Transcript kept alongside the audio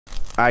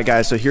All right,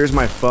 guys, so here's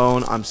my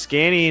phone. I'm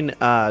scanning.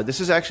 This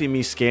is actually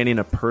me scanning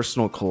a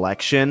personal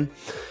collection.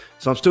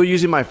 So I'm still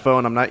using my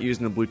phone. I'm not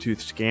using the Bluetooth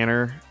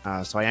scanner.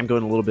 So I am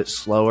going a little bit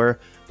slower.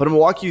 But I'm going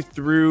to walk you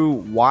through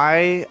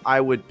why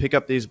I would pick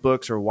up these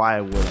books or why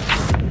I wouldn't.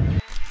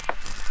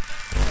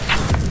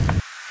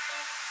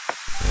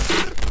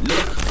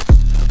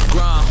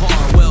 Grind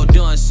hard, well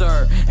done,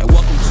 sir. And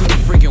welcome to the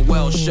freaking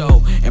Well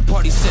Show. And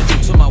party central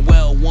to my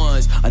well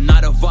ones.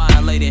 Not a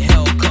violated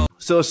hell code.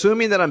 So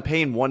assuming that I'm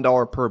paying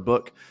 $1 per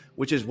book,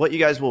 which is what you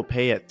guys will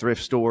pay at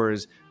thrift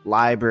stores,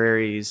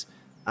 libraries,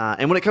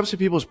 and when it comes to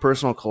people's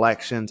personal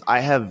collections, I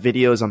have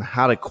videos on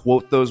how to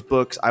quote those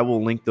books. I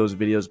will link those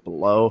videos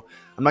below.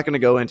 I'm not going to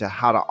go into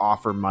how to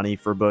offer money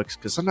for books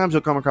because sometimes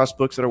you'll come across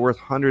books that are worth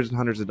hundreds and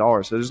hundreds of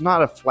dollars. So there's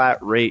not a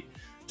flat rate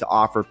to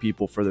offer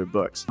people for their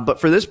books. But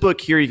for this book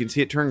here, you can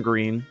see it turn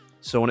green.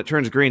 So when it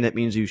turns green, that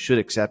means you should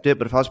accept it.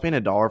 But if I was paying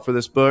 $1 for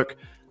this book,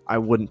 I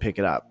wouldn't pick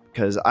it up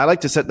because I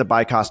like to set the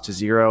buy cost to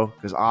 0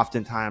 because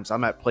oftentimes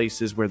I'm at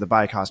places where the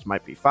buy cost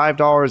might be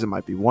 $5, it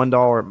might be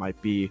 $1, it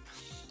might be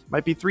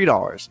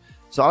 $3.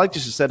 So I like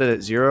just to set it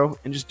at 0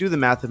 and just do the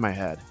math in my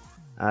head.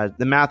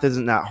 The math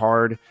isn't that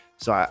hard.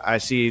 So I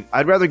see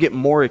I'd rather get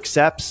more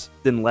accepts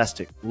than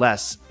less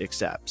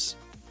accepts.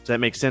 Does that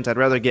make sense? I'd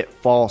rather get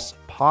false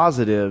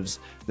positives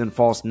than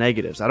false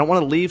negatives. I don't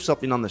want to leave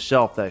something on the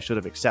shelf that I should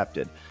have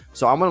accepted.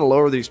 So I'm going to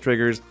lower these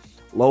triggers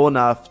low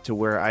enough to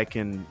where I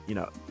can,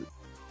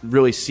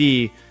 really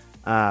see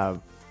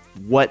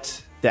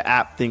what the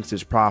app thinks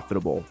is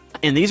profitable.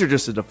 And these are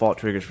just the default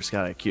triggers for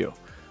ScoutIQ.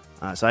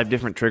 So I have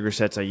different trigger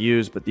sets I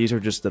use, but these are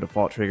just the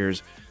default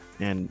triggers,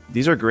 and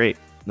these are great.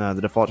 The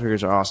default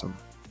triggers are awesome.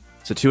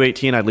 So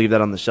 $2.18, I'd leave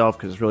that on the shelf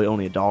because it's really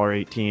only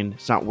 $1.18.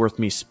 It's not worth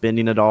me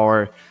spending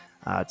 $1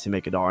 to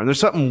make $1. And there's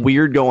something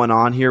weird going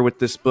on here with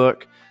this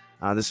book.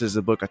 This is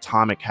the book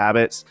Atomic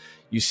Habits.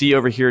 You see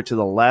over here to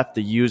the left,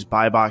 the used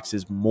buy box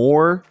is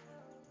more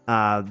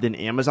than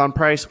Amazon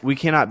price. We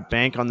cannot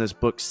bank on this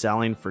book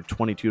selling for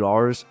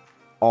 $22,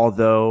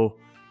 although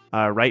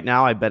right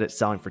now I bet it's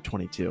selling for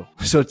 $22.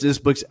 So this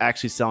book's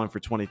actually selling for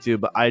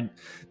 $22, but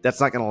that's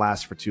not going to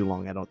last for too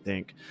long, I don't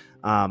think.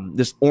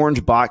 This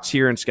orange box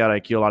here in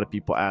ScoutIQ, a lot of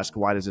people ask,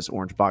 why does this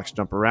orange box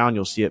jump around?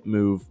 You'll see it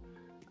move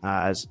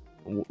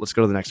let's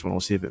go to the next one. We'll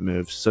see if it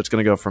moves. So it's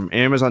going to go from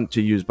Amazon to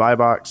used buy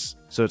box.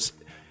 So it's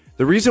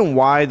the reason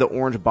why the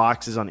orange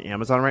box is on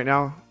Amazon right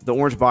now. The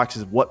orange box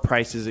is what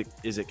price is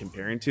it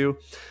comparing to?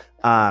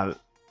 It's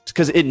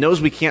because it knows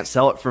we can't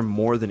sell it for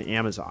more than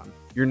Amazon.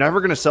 You're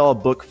never going to sell a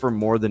book for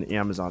more than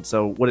Amazon.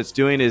 So what it's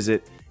doing is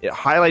it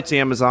highlights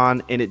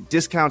Amazon and it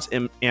discounts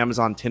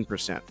Amazon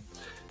 10%.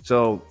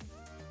 So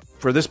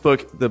for this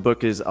book, the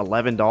book is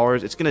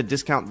 $11. It's going to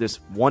discount this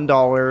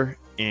 $1.12.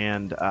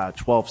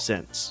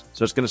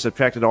 So it's going to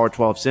subtract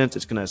 $1.12.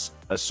 It's going to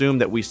assume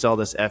that we sell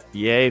this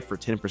FBA for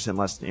 10%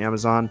 less than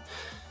Amazon,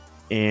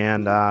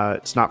 and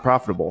it's not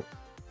profitable.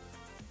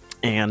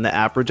 And the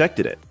app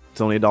rejected it.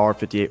 It's only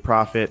 $1.58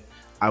 profit.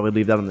 I would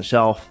leave that on the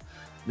shelf.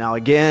 Now,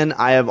 again,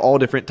 I have all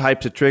different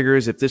types of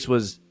triggers. If this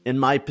was in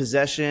my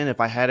possession, if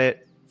I had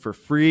it for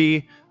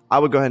free, I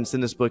would go ahead and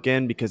send this book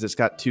in because it's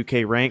got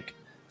 2K rank.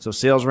 So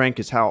sales rank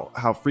is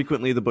how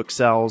frequently the book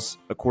sells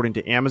according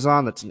to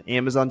Amazon. That's an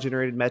Amazon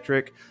generated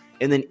metric.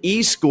 And then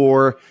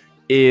eScore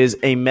is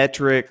a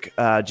metric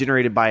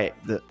generated by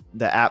the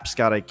app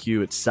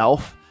ScoutIQ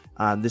itself.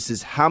 This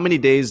is how many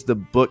days the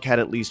book had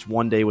at least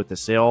one day with the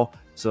sale.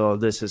 So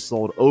this has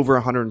sold over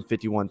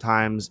 151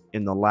 times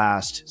in the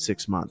last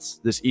 6 months.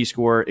 This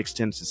eScore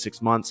extends to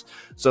 6 months.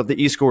 So if the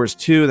eScore is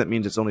 2, that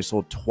means it's only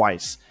sold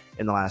twice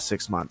in the last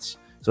 6 months.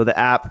 So the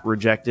app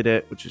rejected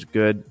it, which is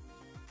good.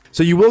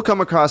 So you will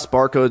come across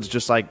barcodes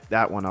just like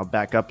that one. I'll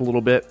back up a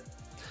little bit.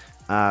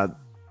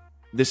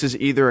 This is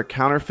either a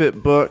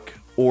counterfeit book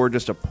or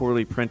just a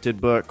poorly printed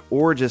book,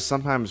 or just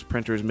sometimes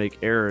printers make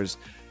errors.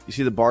 You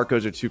see the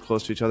barcodes are too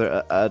close to each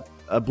other.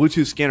 A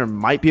Bluetooth scanner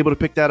might be able to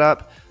pick that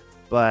up,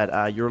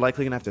 but you're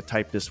likely going to have to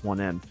type this one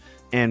in.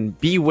 And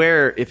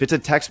beware, if it's a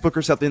textbook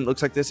or something that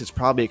looks like this, it's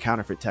probably a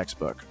counterfeit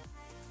textbook.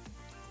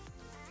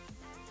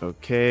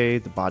 Okay,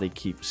 the body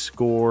keeps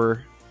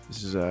score.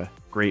 This is a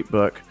great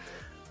book.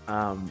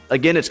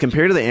 Again, it's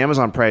compared to the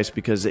Amazon price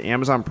because the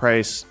Amazon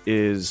price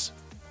is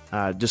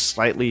just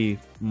slightly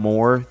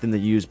more than the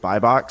used buy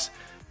box.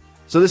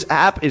 So this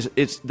app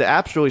the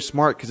app's really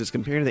smart because it's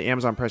comparing to the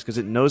Amazon price because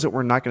it knows that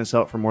we're not going to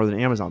sell it for more than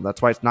Amazon.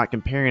 That's why it's not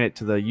comparing it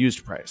to the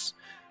used price.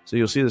 So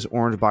you'll see this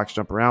orange box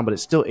jump around, but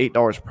it's still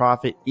 $8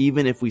 profit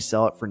even if we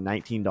sell it for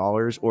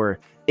 $19 or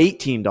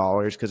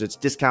 $18 because it's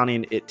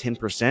discounting it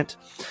 10%.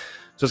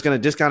 So it's going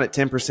to discount it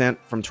 10%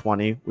 from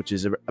 20, which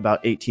is about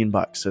 18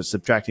 bucks. So it's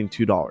subtracting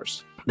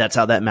 $2. That's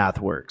how that math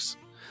works.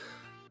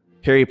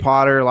 Harry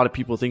Potter. A lot of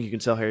people think you can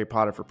sell Harry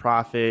Potter for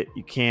profit.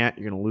 You can't.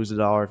 You're going to lose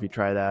 $1 if you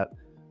try that.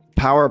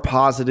 Power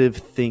positive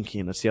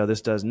thinking. Let's see how this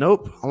does.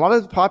 Nope. A lot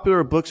of the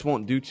popular books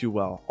won't do too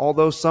well,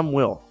 although some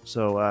will.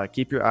 So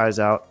keep your eyes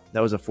out. That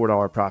was a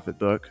 $4 profit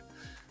book.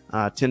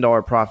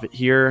 $10 profit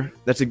here.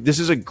 This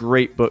is a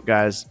great book,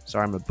 guys.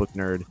 Sorry, I'm a book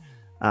nerd.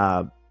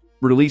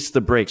 Release the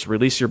brakes.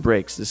 Release your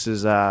brakes. This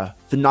is a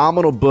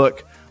phenomenal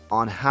book.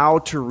 on how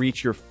to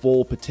reach your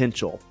full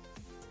potential.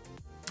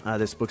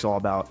 This book's all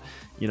about,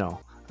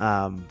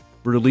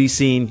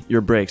 releasing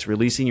your brakes,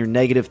 releasing your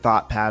negative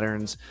thought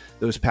patterns,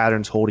 those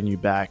patterns holding you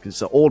back.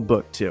 It's an old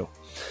book too.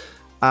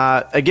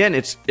 Again,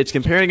 it's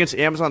comparing against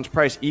Amazon's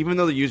price. Even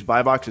though the used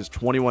buy box is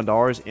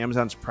 $21,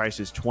 Amazon's price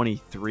is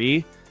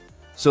 $23.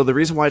 So the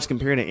reason why it's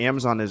comparing to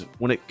Amazon is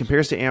when it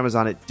compares to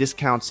Amazon, it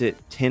discounts it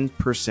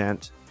 10%. I'm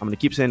going to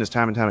keep saying this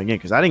time and time again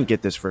because I didn't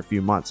get this for a few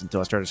months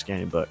until I started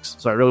scanning books.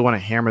 So I really want to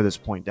hammer this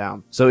point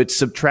down. So it's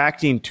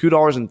subtracting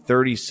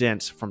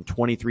 $2.30 from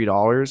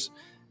 $23.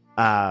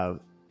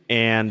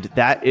 And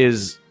that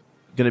is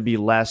going to be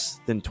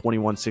less than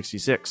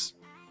 $21.66.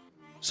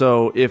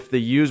 So if the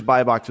used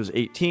buy box was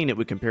 $18, it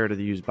would compare to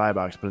the used buy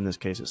box, but in this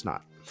case, it's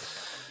not.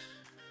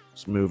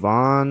 Let's move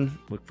on.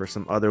 Look for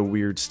some other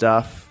weird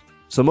stuff.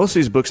 So most of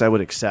these books I would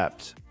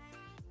accept.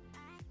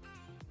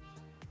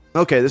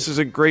 Okay, this is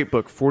a great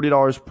book,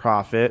 $40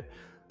 profit.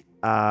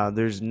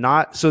 There's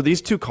not, so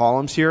these two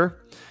columns here,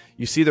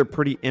 you see they're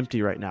pretty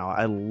empty right now.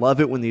 I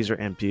love it when these are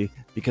empty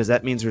because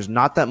that means there's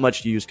not that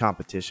much used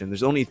competition.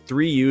 There's only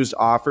 3 used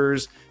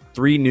offers,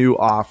 3 new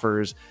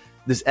offers.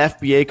 This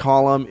FBA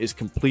column is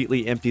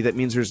completely empty. That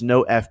means there's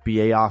no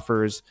FBA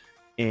offers,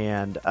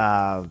 and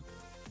the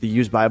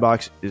used buy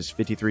box is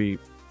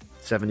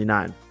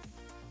 $53.79.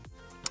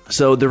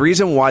 So the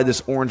reason why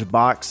this orange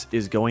box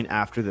is going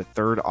after the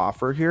third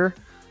offer here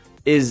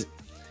is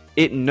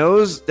it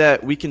knows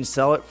that we can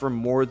sell it for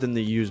more than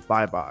the used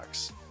buy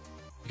box.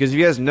 Because if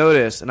you guys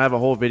notice, and I have a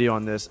whole video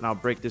on this, and I'll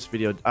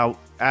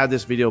add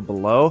this video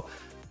below,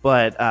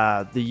 but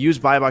the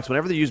used buy box,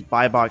 whenever the used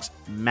buy box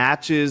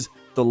matches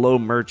the low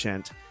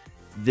merchant,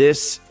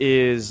 this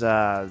is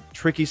a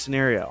tricky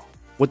scenario.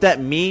 What that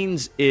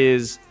means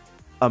is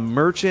a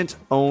merchant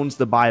owns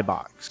the buy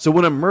box. So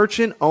when a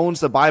merchant owns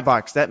the buy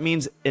box, that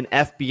means an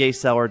FBA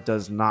seller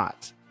does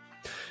not.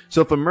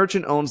 So if a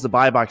merchant owns the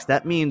buy box,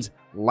 that means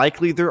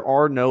likely there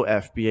are no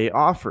FBA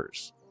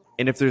offers.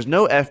 And if there's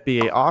no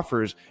FBA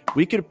offers,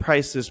 we could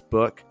price this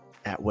book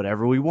at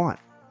whatever we want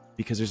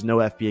because there's no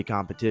FBA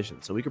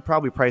competition. So we could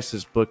probably price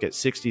this book at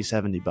 60,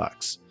 70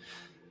 bucks.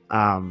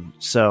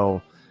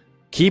 So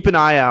keep an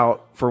eye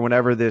out for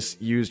whenever this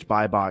used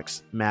buy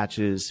box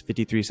matches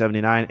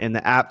 $53.79, and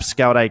the app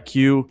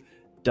ScoutIQ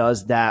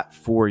does that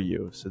for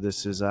you. So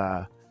this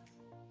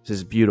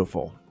is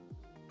beautiful.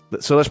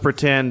 So let's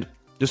pretend,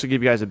 just to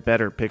give you guys a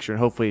better picture, and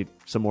hopefully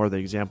some more of the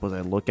examples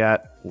I look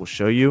at will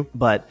show you.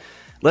 But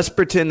let's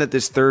pretend that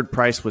this third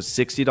price was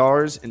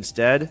 $60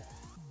 instead.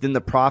 Then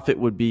the profit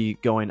would be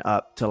going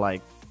up to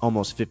like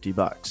almost 50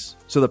 bucks.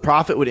 So the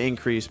profit would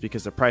increase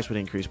because the price would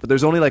increase, but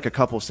there's only like a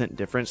couple cent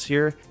difference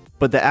here.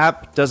 But the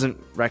app doesn't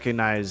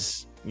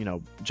recognize,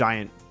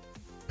 giant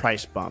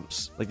price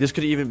bumps. Like this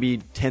could even be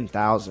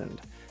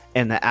 10,000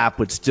 and the app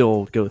would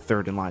still go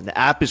third in line. The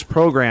app is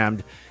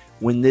programmed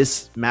when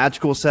this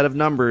magical set of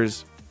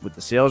numbers with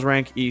the sales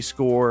rank,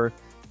 e-score,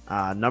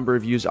 number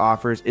of used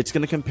offers, it's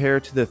going to compare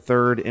to the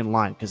third in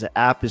line because the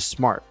app is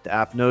smart. The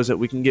app knows that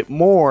we can get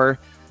more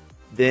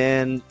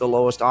than the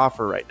lowest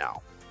offer right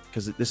now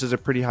because this is a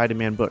pretty high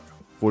demand book,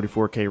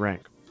 44K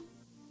rank.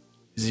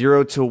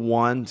 0 to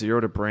 1,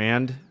 0 to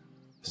brand.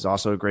 This is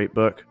also a great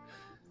book.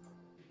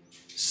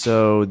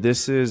 So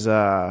this is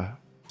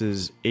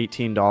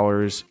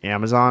 $18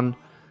 Amazon,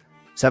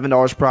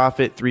 $7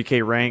 profit,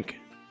 3K rank.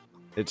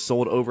 It's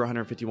sold over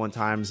 151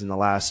 times in the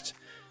last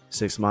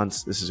 6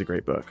 months. This is a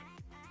great book.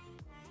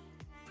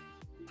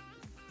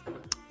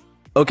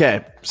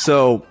 Okay,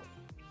 so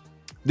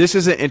this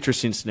is an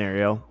interesting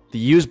scenario. The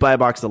used buy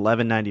box is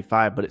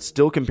 $11.95, but it's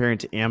still comparing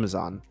to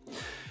Amazon.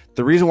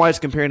 The reason why it's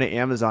comparing to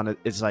Amazon,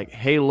 it's like,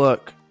 hey,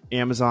 look,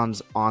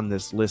 Amazon's on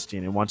this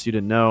listing. It wants you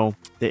to know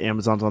that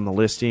Amazon's on the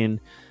listing.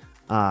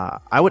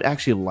 I would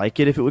actually like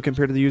it if it would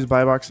compare to the used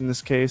buy box in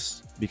this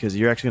case, because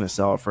you're actually going to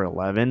sell it for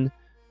 $11,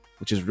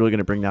 which is really going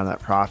to bring down that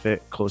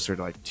profit closer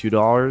to like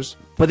 $2.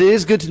 But it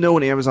is good to know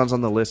when Amazon's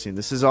on the listing.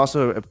 This is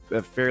also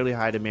a fairly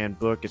high demand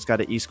book. It's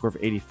got an e-score of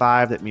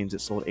 85. That means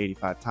it sold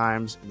 85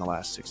 times in the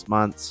last 6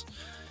 months.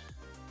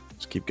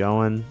 Let's keep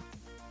going.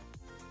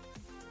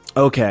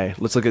 Okay,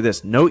 let's look at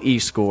this. No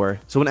e-score.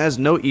 So when it has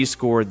no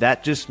e-score,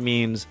 that just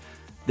means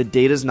the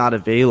data is not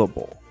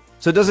available.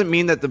 So it doesn't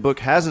mean that the book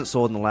hasn't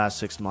sold in the last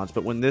 6 months,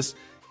 but when this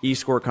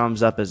e-score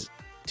comes up as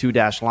 2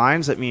 dashed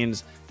lines, that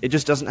means it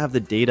just doesn't have the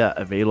data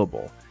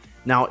available.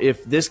 Now,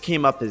 if this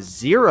came up as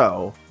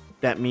 0,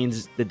 that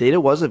means the data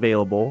was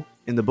available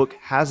and the book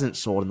hasn't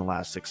sold in the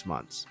last 6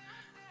 months.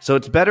 So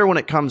it's better when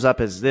it comes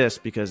up as this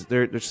because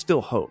there's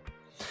still hope.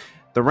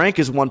 The rank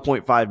is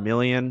 1.5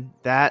 million.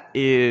 That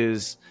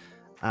is...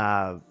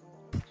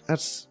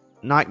 that's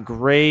not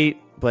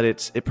great, but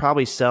it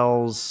probably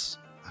sells,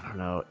 I don't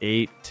know,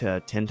 8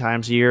 to 10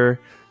 times a year.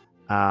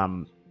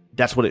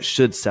 That's what it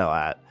should sell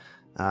at.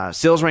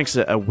 Sales rank's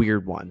a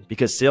weird one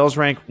because sales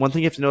rank, one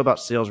thing you have to know about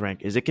sales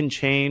rank is it can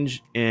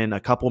change in a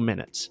couple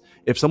minutes.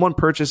 If someone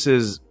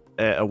purchases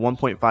a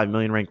 1.5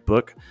 million rank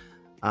book,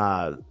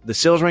 the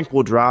sales rank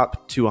will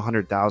drop to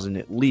 100,000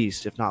 at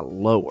least, if not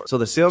lower. So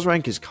the sales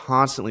rank is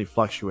constantly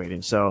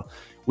fluctuating. So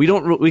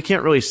we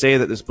can't really say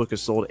that this book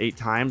has sold 8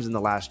 times in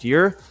the last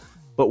year,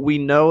 but we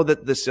know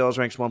that the sales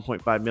ranks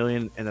 1.5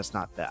 million, and that's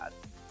not bad.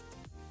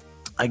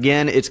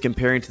 Again, it's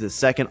comparing to the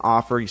second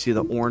offer. You see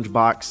the orange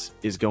box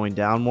is going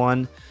down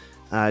one.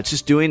 It's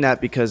just doing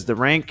that because the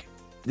rank,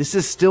 this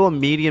is still a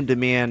medium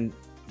demand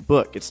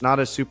book. It's not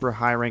a super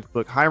high ranked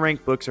book. High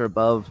ranked books are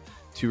above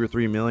 2 or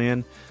 3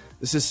 million.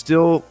 This is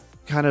still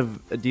kind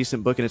of a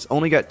decent book, and it's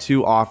only got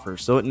 2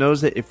 offers. So it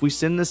knows that if we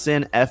send this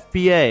in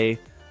FBA,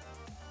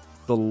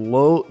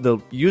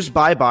 the used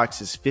buy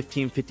box is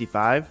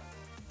 $15.55.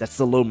 That's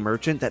the low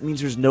merchant. That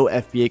means there's no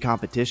FBA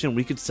competition.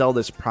 We could sell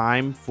this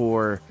prime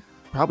for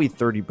probably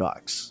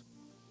 $30.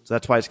 So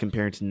that's why it's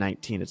comparing to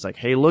 19. It's like,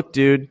 hey, look,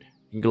 dude,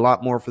 you can get a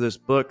lot more for this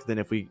book than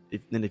if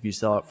you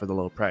sell it for the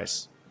low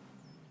price.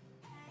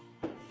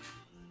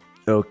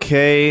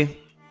 Okay.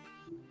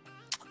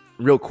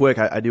 Real quick,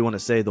 I do want to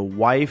say the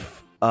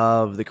wife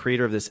of the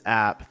creator of this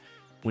app,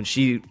 when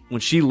she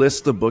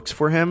lists the books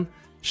for him,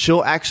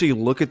 she'll actually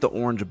look at the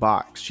orange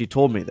box. She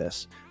told me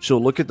this.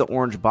 She'll look at the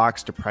orange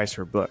box to price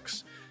her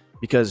books.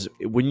 Because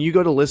when you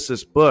go to list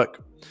this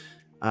book,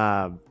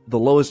 the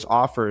lowest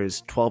offer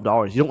is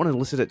 $12. You don't want to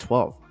list it at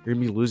 12. You're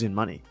going to be losing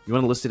money. You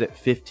want to list it at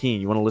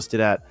 15. You want to list it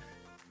at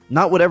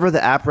not whatever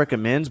the app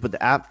recommends, but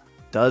the app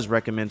does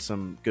recommend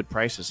some good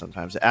prices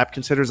sometimes. The app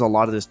considers a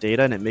lot of this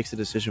data, and it makes a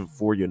decision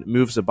for you, and it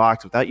moves the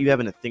box without you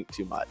having to think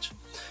too much.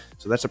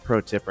 So that's a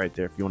pro tip right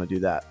there if you want to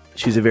do that.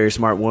 She's a very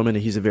smart woman,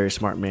 and he's a very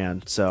smart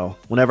man. So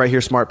whenever I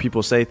hear smart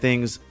people say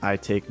things, I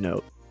take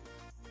note.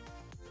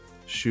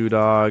 Shoe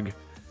Dog.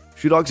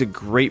 Shoe Dog's a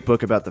great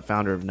book about the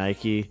founder of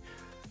Nike,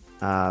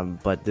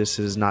 but this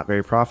is not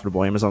very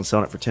profitable. Amazon's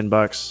selling it for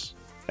 $10.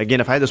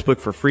 Again, if I had this book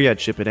for free, I'd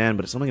ship it in,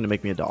 but it's only going to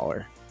make me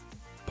 $1.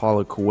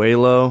 Paulo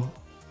Coelho.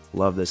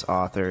 Love this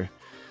author.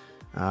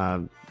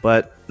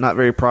 But not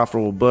very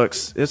profitable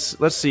books.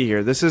 Let's see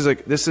here. This is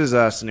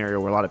a scenario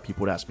where a lot of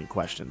people would ask me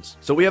questions.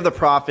 So we have the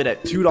profit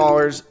at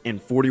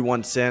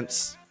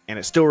 $2.41, and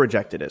it still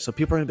rejected it. So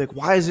people are gonna be like,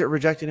 why is it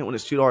rejecting it when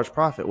it's $2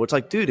 profit? Well, it's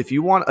like, dude, if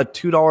you want a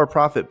 $2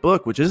 profit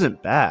book, which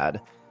isn't bad,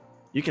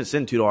 you can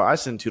send $2. I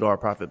send $2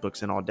 profit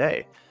books in all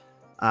day.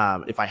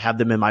 If I have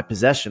them in my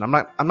possession, I'm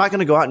not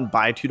gonna go out and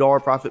buy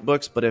 $2 profit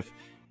books, but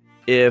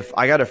if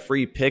I got a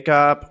free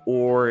pickup,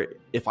 or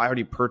if I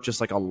already purchased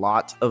like a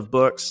lot of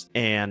books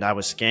and I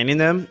was scanning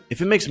them,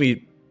 if it makes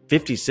me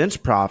 50 cents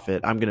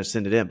profit, I'm going to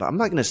send it in. But I'm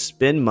not going to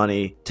spend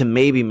money to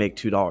maybe make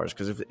 $2,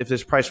 because if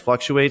this price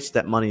fluctuates,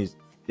 that money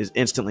is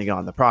instantly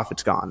gone. The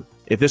profit's gone.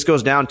 If this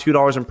goes down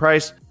 $2 in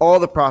price, all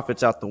the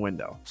profit's out the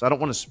window. So I don't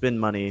want to spend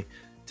money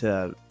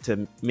to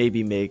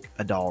maybe make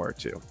 $1 or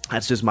 $2.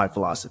 That's just my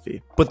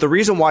philosophy. But the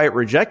reason why it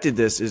rejected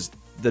this is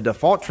the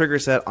default trigger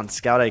set on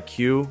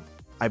ScoutIQ.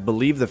 I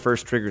believe the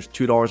first trigger is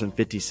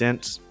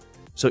 $2.50.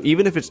 So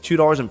even if it's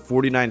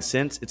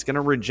 $2.49, it's going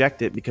to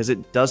reject it because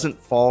it doesn't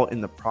fall in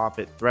the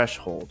profit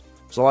threshold.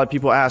 So a lot of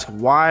people ask,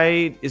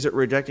 why is it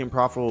rejecting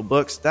profitable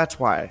books? That's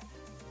why.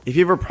 If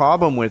you have a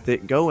problem with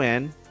it, go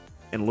in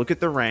and look at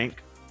the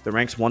rank. The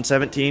rank's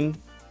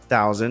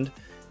 117,000,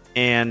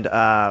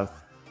 and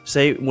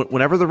say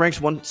whenever the rank's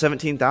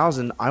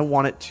 117,000, I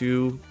want it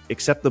to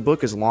accept the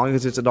book as long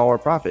as it's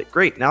 $1 profit.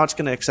 Great. Now it's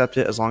going to accept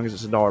it as long as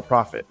it's $1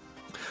 profit.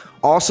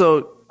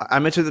 Also, I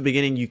mentioned at the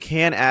beginning, you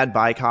can add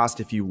buy cost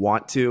if you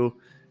want to,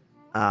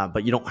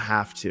 but you don't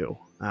have to.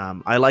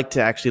 I like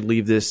to actually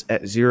leave this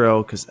at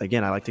 0 because,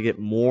 again, I like to get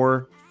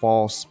more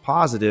false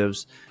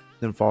positives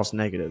than false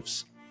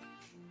negatives.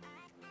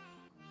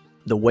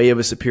 The Way of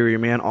a Superior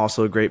Man,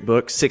 also a great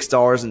book.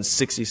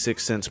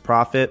 $6.66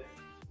 profit.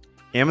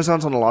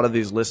 Amazon's on a lot of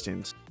these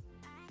listings.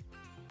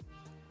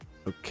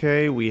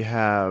 Okay, we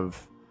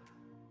have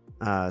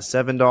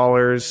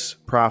 $7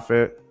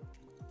 profit.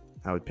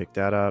 I would pick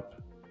that up.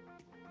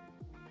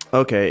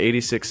 Okay,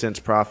 86 cents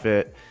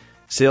profit.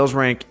 Sales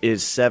rank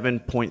is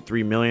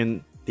 7.3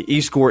 million. The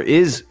E-score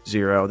is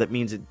 0. That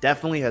means it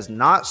definitely has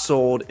not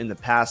sold in the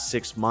past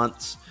 6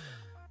 months.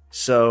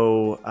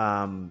 So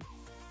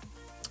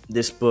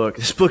this book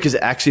is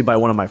actually by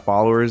one of my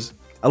followers.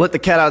 I let the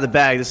cat out of the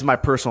bag. This is my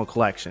personal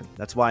collection.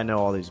 That's why I know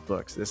all these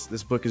books.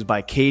 This book is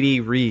by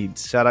Katie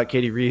Reeds. Shout out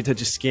Katie Reeds. I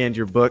just scanned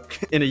your book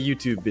in a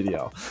YouTube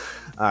video.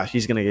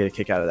 She's gonna get a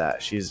kick out of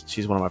that.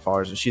 She's one of my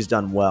followers, and she's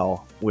done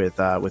well with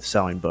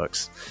selling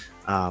books,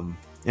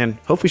 and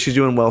hopefully she's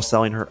doing well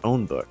selling her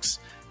own books.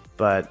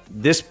 But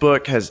this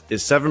book is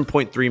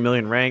 7.3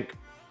 million rank.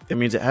 That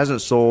means it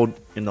hasn't sold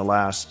in the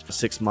last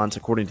 6 months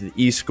according to the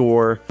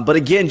E-score. But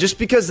again, just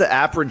because the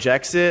app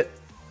rejects it,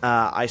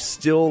 I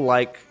still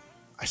like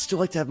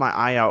to have my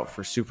eye out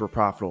for super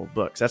profitable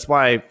books. That's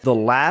why the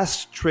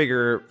last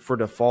trigger for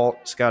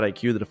default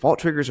ScoutIQ, the default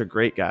triggers are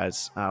great,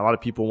 guys. A lot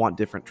of people want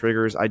different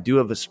triggers. I do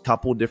have a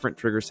couple different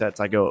trigger sets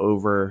I go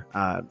over.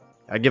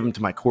 I give them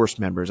to my course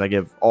members. I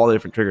give all the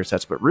different trigger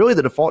sets, but really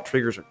the default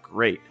triggers are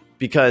great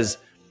because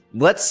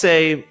let's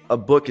say a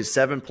book is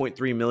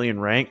 7.3 million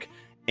rank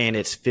and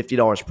it's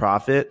 $50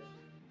 profit.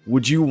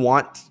 Would you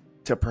want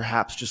to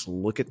perhaps just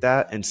look at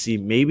that and see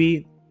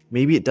maybe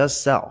it does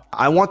sell?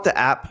 I want the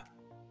app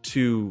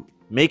to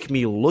make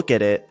me look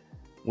at it,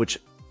 which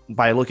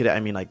by look at it, I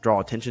mean like draw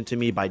attention to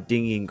me by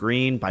dinging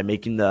green, by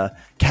making the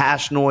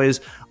cash noise.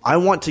 I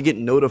want to get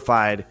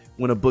notified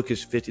when a book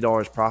is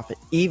 $50 profit,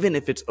 even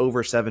if it's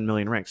over 7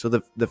 million ranks. So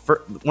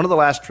one of the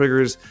last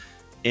triggers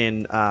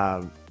in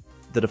the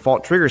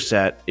default trigger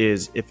set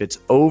is if it's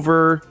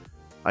over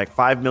like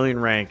 5 million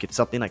rank, it's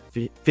something like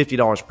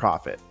 $50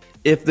 profit.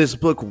 If this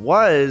book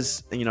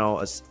was, a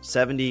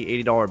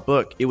 $70, $80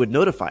 book, it would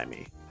notify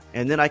me.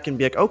 And then I can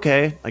be like,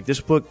 okay, like this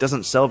book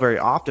doesn't sell very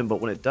often,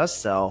 but when it does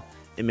sell,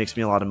 it makes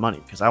me a lot of money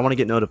because I want to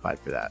get notified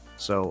for that.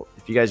 So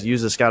if you guys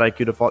use the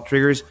ScoutIQ default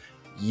triggers,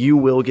 you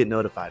will get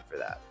notified for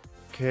that.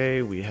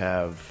 Okay, we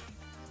have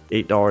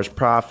 $8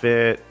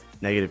 profit,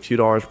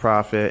 -$2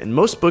 profit. And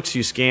most books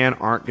you scan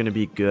aren't going to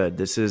be good.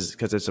 This is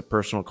because it's a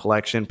personal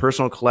collection.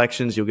 Personal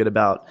collections, you'll get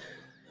about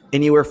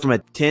anywhere from a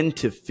 10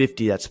 to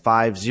 50, that's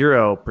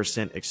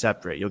 50%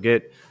 accept rate. You'll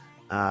get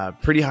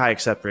pretty high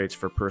accept rates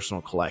for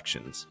personal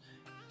collections.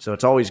 So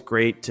it's always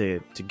great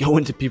to go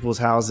into people's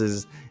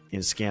houses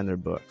and scan their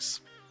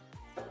books.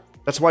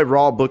 That's why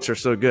raw books are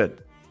so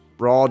good.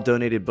 Raw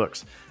donated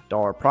books.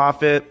 $1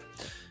 profit.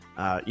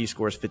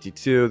 E-score is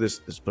 52. This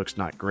book's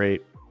not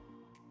great.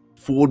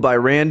 Fooled by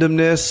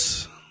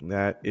Randomness.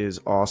 That is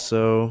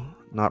also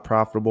not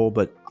profitable,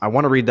 but I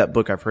want to read that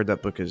book. I've heard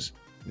that book is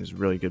a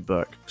really good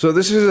book. So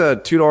this is a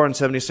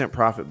 $2.70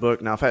 profit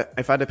book. Now, if I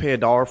had to pay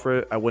 $1 for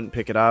it, I wouldn't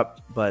pick it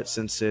up. But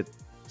since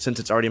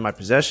it's already in my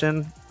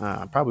possession,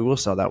 I probably will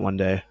sell that one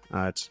day.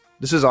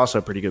 This is also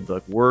a pretty good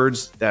book.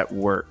 Words That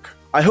Work.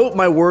 I hope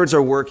my words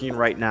are working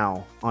right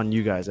now on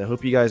you guys. I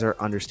hope you guys are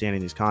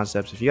understanding these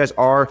concepts. If you guys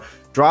are,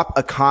 drop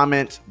a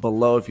comment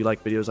below if you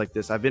like videos like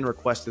this. I've been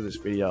requested this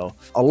video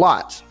a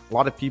lot. A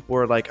lot of people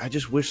are like, I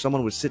just wish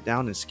someone would sit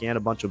down and scan a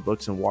bunch of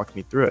books and walk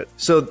me through it.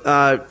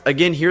 So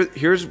again,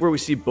 here's where we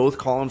see both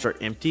columns are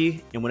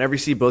empty. And whenever you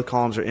see both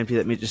columns are empty,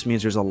 that just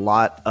means there's a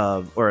lot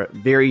of, or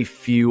very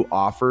few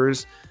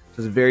offers.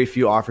 There's very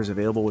few offers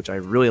available, which I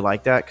really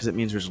like that because it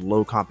means there's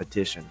low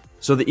competition.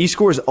 So the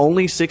E-score is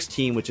only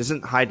 16, which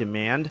isn't high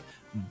demand,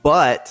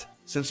 but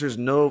since there's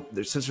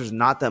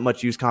not that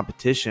much used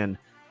competition,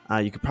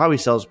 you could probably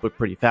sell this book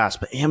pretty fast.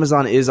 But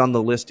Amazon is on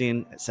the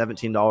listing at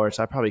 $17,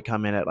 so I probably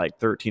come in at like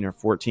 13 or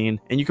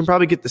 14, and you can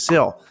probably get the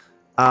sale.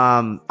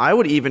 I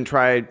would even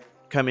try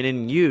coming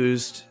in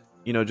used,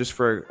 just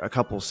for a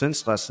couple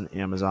cents less than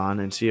Amazon,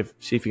 and see if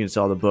you can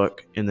sell the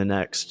book in the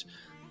next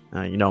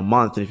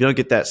month. And if you don't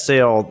get that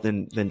sale,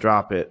 then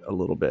drop it a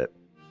little bit.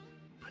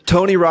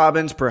 Tony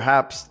Robbins,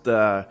 perhaps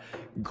the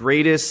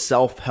greatest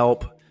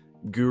self-help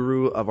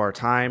guru of our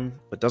time,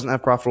 but doesn't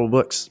have profitable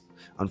books.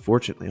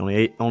 Unfortunately,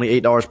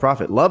 only $8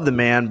 profit. Love the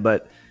man,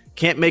 but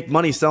can't make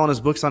money selling his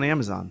books on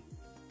Amazon.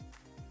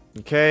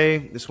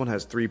 Okay, this one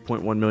has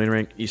 3.1 million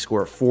rank,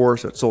 E-score of 4,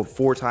 so it sold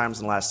 4 times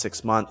in the last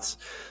 6 months.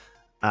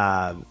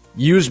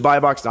 Used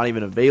buy box not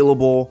even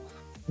available.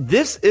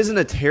 This isn't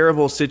a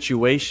terrible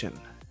situation.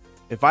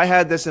 If I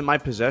had this in my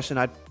possession,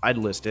 I'd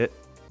list it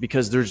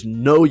because there's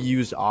no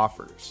used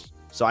offers.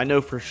 So I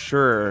know for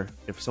sure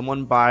if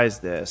someone buys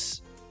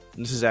this,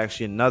 and this is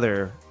actually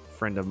another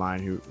friend of mine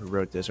who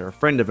wrote this, or a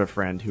friend of a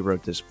friend who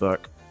wrote this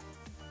book,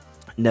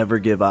 Never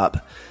Give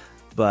Up.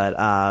 But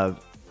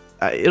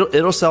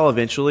it'll sell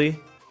eventually. It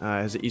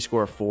has an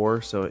E-score of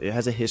 4, so it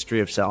has a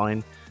history of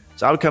selling.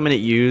 So I would come in at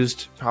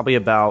used, probably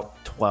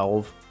about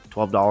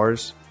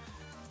 $12.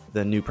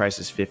 The new price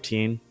is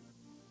 $15.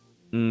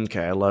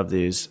 Okay, I love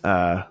these.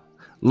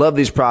 Love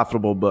these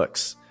profitable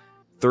books.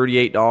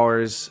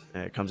 $38.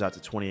 It comes out to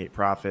 28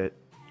 profit.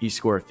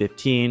 E-score of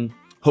 15.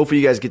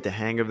 Hopefully you guys get the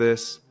hang of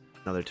this.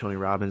 Another Tony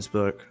Robbins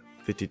book.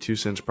 52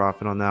 cents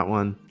profit on that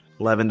one.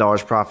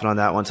 $11 profit on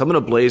that one. So I'm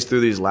going to blaze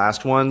through these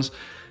last ones.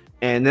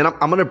 And then I'm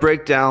going to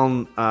break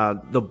down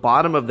the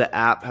bottom of the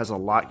app has a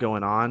lot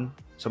going on.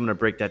 So I'm going to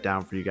break that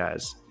down for you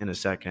guys in a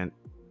second.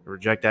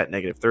 Reject that.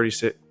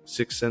 -36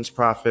 cents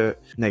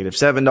profit.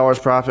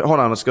 -$7 profit. Hold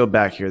on. Let's go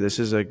back here. This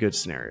is a good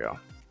scenario.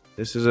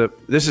 This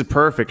is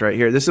perfect right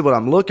here. This is what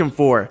I'm looking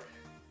for.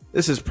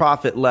 This is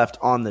profit left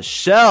on the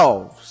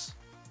shelves.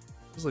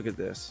 Let's look at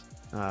this.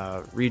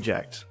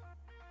 Reject.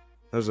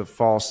 That was a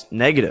false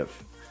negative.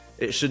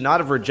 It should not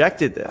have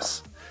rejected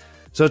this.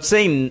 So it's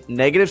saying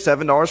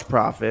 -$7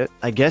 profit.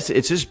 I guess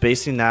it's just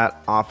basing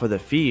that off of the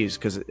fees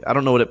because I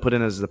don't know what it put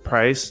in as the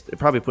price. It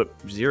probably put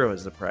 0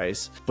 as the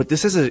price. But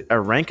this is a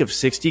rank of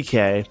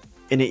 60K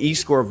and an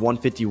E-score of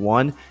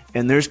 151.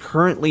 And there's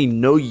currently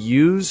no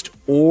used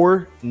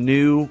or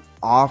new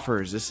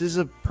offers. This is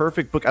a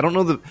perfect book. I don't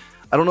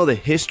know the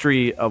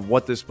history of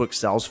what this book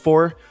sells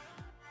for.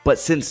 But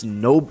since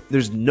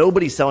there's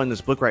nobody selling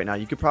this book right now,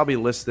 you could probably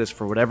list this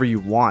for whatever you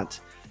want.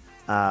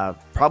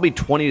 Probably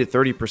 20 to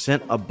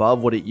 30%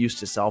 above what it used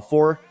to sell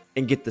for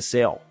and get the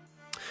sale.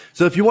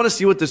 So if you want to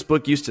see what this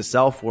book used to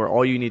sell for,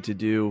 all you need to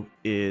do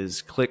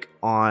is click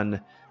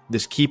on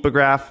this Keepa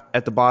graph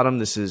at the bottom.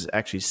 This is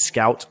actually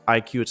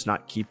ScoutIQ. It's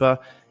not Keepa.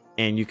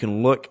 And you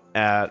can look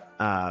at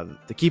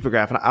the Keepa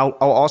graph. And I'll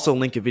also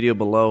link a video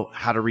below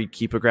how to read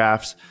Keepa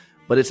graphs.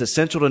 But it's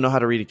essential to know how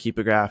to read a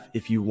Keepa graph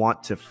if you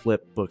want to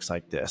flip books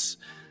like this.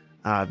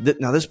 Now,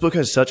 this book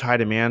has such high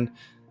demand.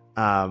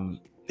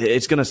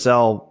 it's going to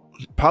sell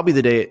probably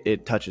the day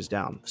it touches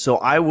down. So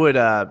I would,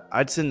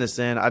 I'd send this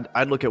in.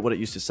 I'd look at what it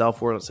used to sell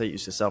for. Let's say it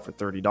used to sell for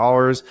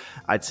 $30.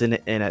 I'd send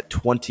it in at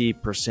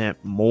 20%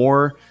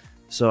 more.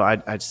 So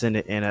I'd send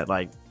it in at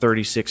like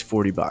 36,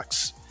 40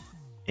 bucks.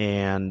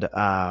 And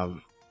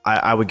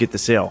I would get the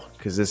sale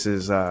because this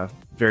is a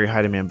very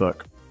high demand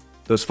book.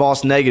 Those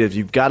false negatives,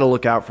 you've got to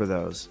look out for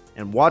those.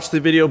 And watch the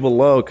video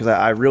below because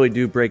I really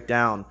do break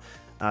down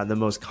the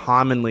most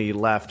commonly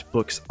left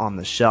books on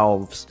the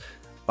shelves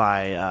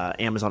by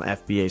Amazon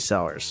FBA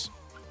sellers.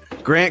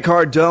 Grant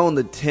Cardone,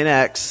 the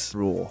 10X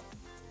rule.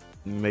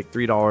 You make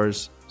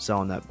 $3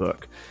 selling that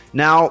book.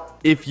 Now,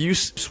 if you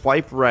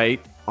swipe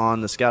right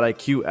on the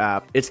ScoutIQ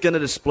app, it's going to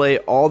display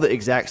all the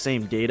exact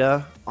same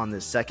data on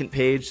the second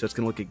page. So it's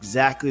going to look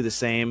exactly the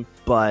same,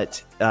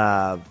 but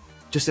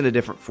just in a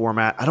different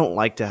format. I don't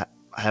like to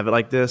have it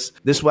like this.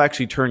 This will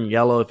actually turn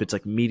yellow if it's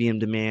like medium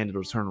demand.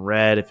 It'll turn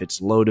red if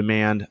it's low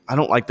demand. I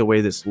don't like the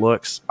way this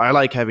looks. I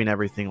like having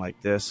everything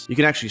like this. You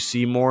can actually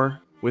see more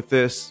with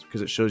this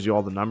because it shows you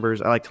all the numbers.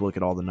 I like to look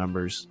at all the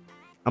numbers.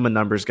 I'm a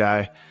numbers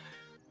guy.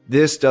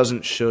 This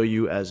doesn't show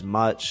you as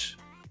much,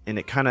 and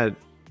it kind of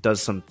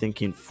does some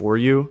thinking for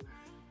you.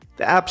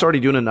 The app's already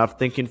doing enough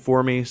thinking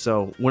for me.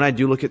 So when I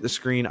do look at the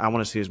screen, I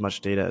want to see as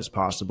much data as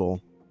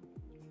possible.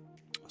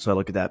 So I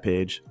look at that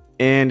page.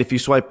 And if you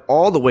swipe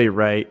all the way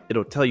right,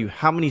 it'll tell you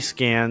how many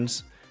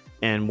scans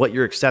and what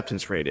your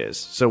acceptance rate is.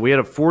 So we had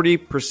a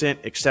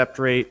 40% accept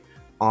rate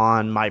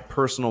on my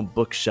personal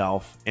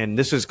bookshelf, and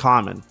this is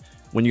common.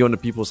 When you go into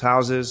people's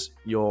houses,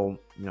 you'll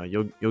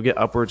get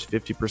upwards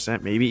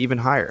 50%, maybe even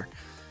higher.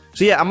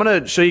 So yeah, I'm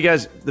gonna show you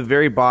guys the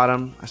very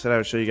bottom. I said I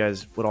would show you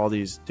guys what all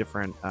these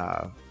different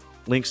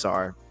links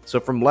are. So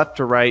from left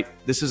to right,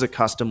 this is a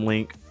custom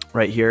link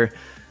right here.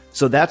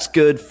 So that's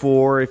good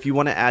for if you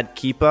want to add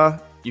Keepa.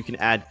 You can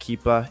add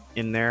Keepa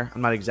in there.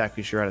 I'm not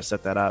exactly sure how to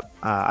set that up.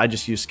 I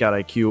just use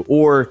ScoutIQ,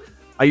 or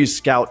I use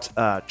Scout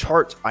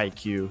Chart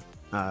IQ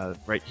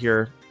right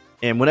here.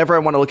 And whenever I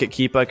want to look at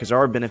Keepa, because there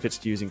are benefits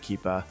to using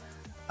Keepa,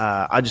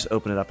 I just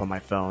open it up on my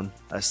phone,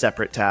 a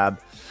separate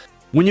tab.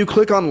 When you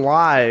click on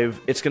live,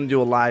 it's going to do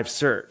a live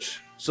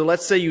search. So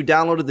let's say you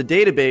downloaded the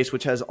database,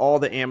 which has all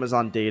the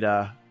Amazon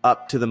data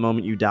up to the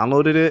moment you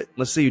downloaded it.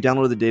 Let's say you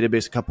downloaded the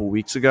database a couple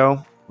weeks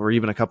ago, or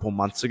even a couple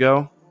months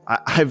ago.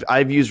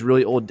 I've used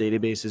really old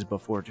databases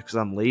before because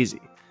I'm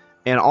lazy.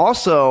 And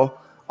also,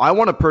 I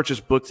want to purchase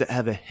books that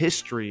have a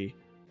history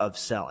of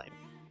selling.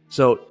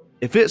 So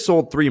if it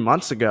sold 3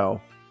 months ago,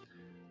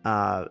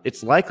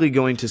 it's likely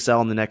going to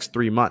sell in the next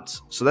 3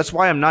 months. So that's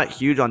why I'm not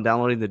huge on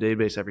downloading the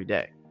database every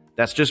day.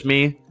 That's just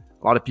me.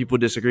 A lot of people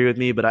disagree with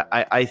me, but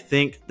I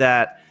think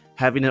that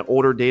having an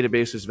older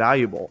database is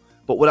valuable.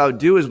 But what I would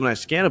do is when I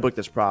scan a book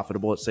that's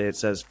profitable, let's say it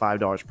says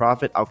 $5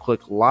 profit, I'll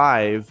click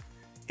live,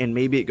 and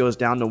maybe it goes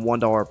down to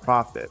 $1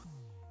 profit.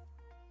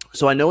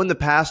 So I know in the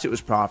past it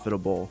was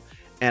profitable,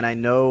 and I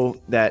know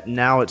that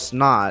now it's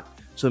not.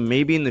 So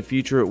maybe in the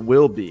future it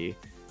will be.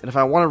 And if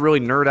I want to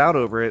really nerd out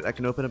over it, I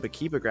can open up a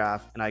Keepa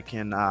graph and I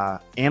can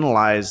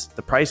analyze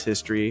the price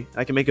history.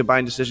 I can make a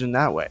buying decision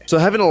that way. So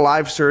having a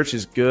live search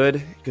is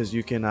good because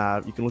you can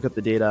look up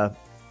the data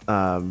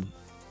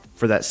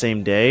for that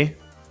same day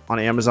on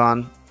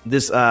Amazon.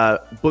 This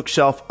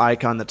bookshelf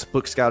icon, that's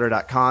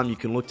bookscouter.com. You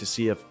can look to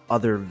see if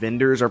other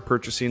vendors are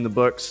purchasing the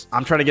books.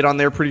 I'm trying to get on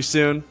there pretty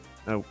soon.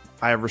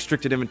 I have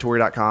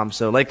restrictedinventory.com.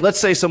 So like, let's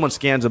say someone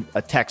scans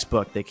a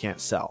textbook they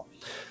can't sell.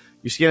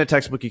 You scan a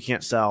textbook you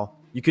can't sell.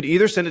 You could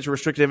either send it to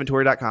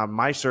restrictedinventory.com,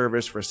 my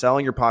service for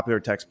selling your popular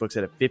textbooks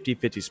at a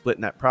 50-50 split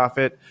net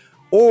profit,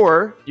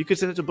 or you could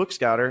send it to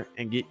Bookscouter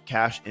and get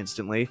cash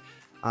instantly.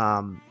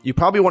 You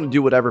probably want to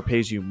do whatever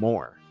pays you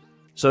more.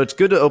 So it's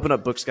good to open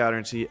up Bookscouter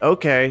and see,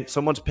 okay,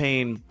 someone's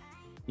paying,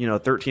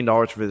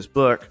 $13 for this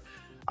book.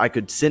 I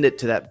could send it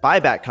to that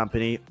buyback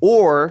company,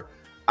 or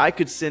I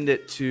could send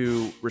it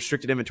to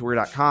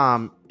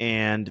restrictedinventory.com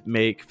and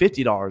make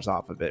 $50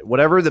 off of it.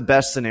 Whatever the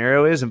best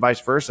scenario is, and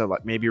vice versa.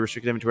 Like maybe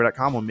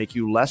restrictedinventory.com will make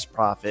you less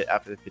profit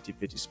after the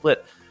 50-50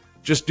 split.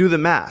 Just do the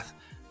math.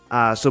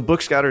 So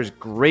Bookscouter is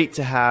great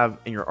to have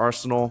in your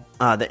arsenal.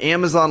 The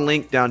Amazon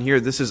link down here,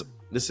 this is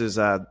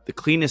the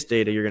cleanest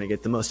data you're going to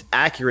get, the most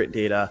accurate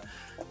data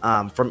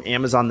from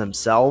Amazon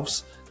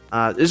themselves.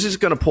 This is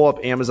going to pull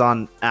up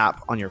Amazon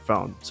app on your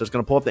phone. So it's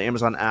going to pull up the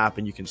Amazon app,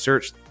 and you can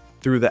search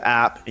through the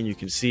app, and you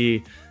can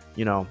see,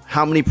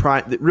 how many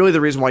Prime. Really,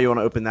 the reason why you want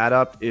to open that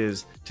up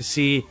is to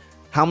see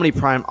how many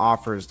Prime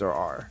offers there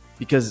are.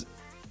 Because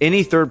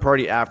any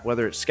third-party app,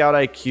 whether it's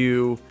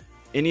ScoutIQ,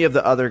 any of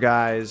the other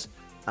guys,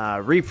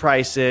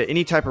 Reprice It,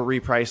 any type of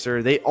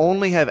repricer, they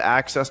only have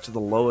access to the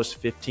lowest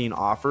 15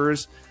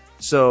 offers.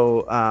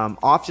 So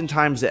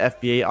oftentimes the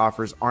FBA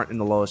offers aren't in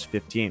the lowest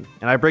 15.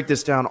 And I break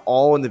this down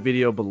all in the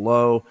video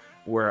below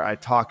where I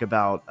talk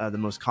about the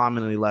most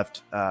commonly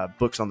left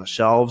books on the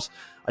shelves.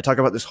 I talk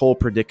about this whole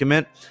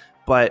predicament.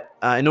 But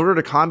in order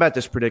to combat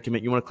this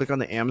predicament, you want to click on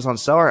the Amazon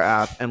Seller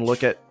app and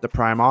look at the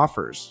Prime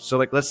offers. So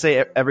like, let's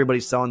say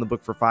everybody's selling the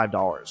book for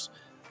 $5.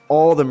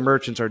 All the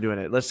merchants are doing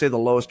it. Let's say the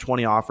lowest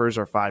 20 offers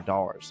are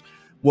 $5.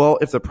 Well,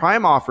 if the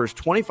prime offer is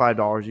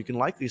 $25, you can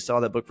likely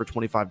sell that book for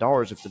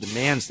 $25 if the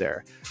demand's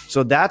there.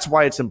 So that's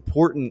why it's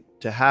important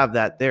to have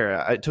that there.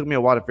 It took me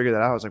a while to figure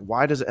that out. I was like,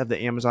 why does it have the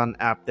Amazon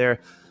app there,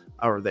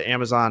 or the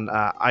Amazon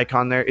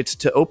icon there? It's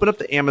to open up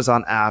the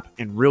Amazon app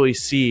and really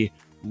see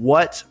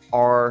what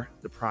are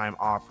the prime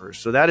offers.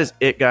 So that is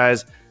it,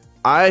 guys.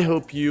 I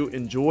hope you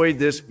enjoyed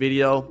this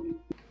video.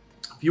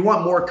 If you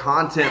want more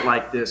content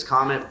like this,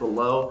 comment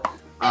below.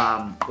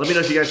 Let me know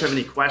if you guys have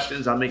any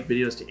questions. I'll make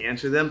videos to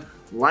answer them.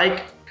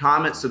 Like,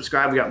 comment,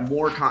 subscribe. We got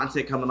more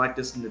content coming like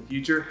this in the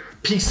future.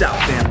 Peace out,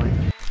 family.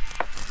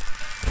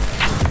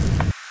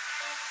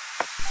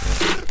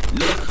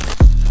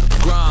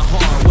 Grind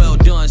hard, well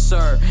done,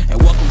 sir,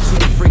 and welcome to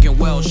the freaking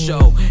well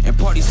show. And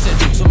party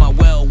central to my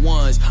well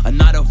ones, a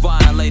night of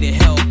violated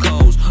hell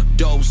codes.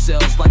 Dope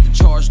sells like the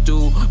charge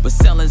do, but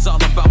selling's all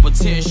about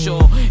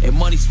potential. And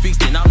money speaks,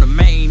 then I'm the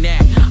main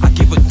act. I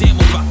give a damn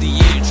about the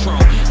intro.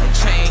 The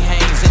chain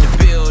hangs in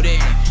the building,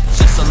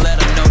 just to let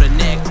them know the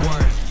neck work.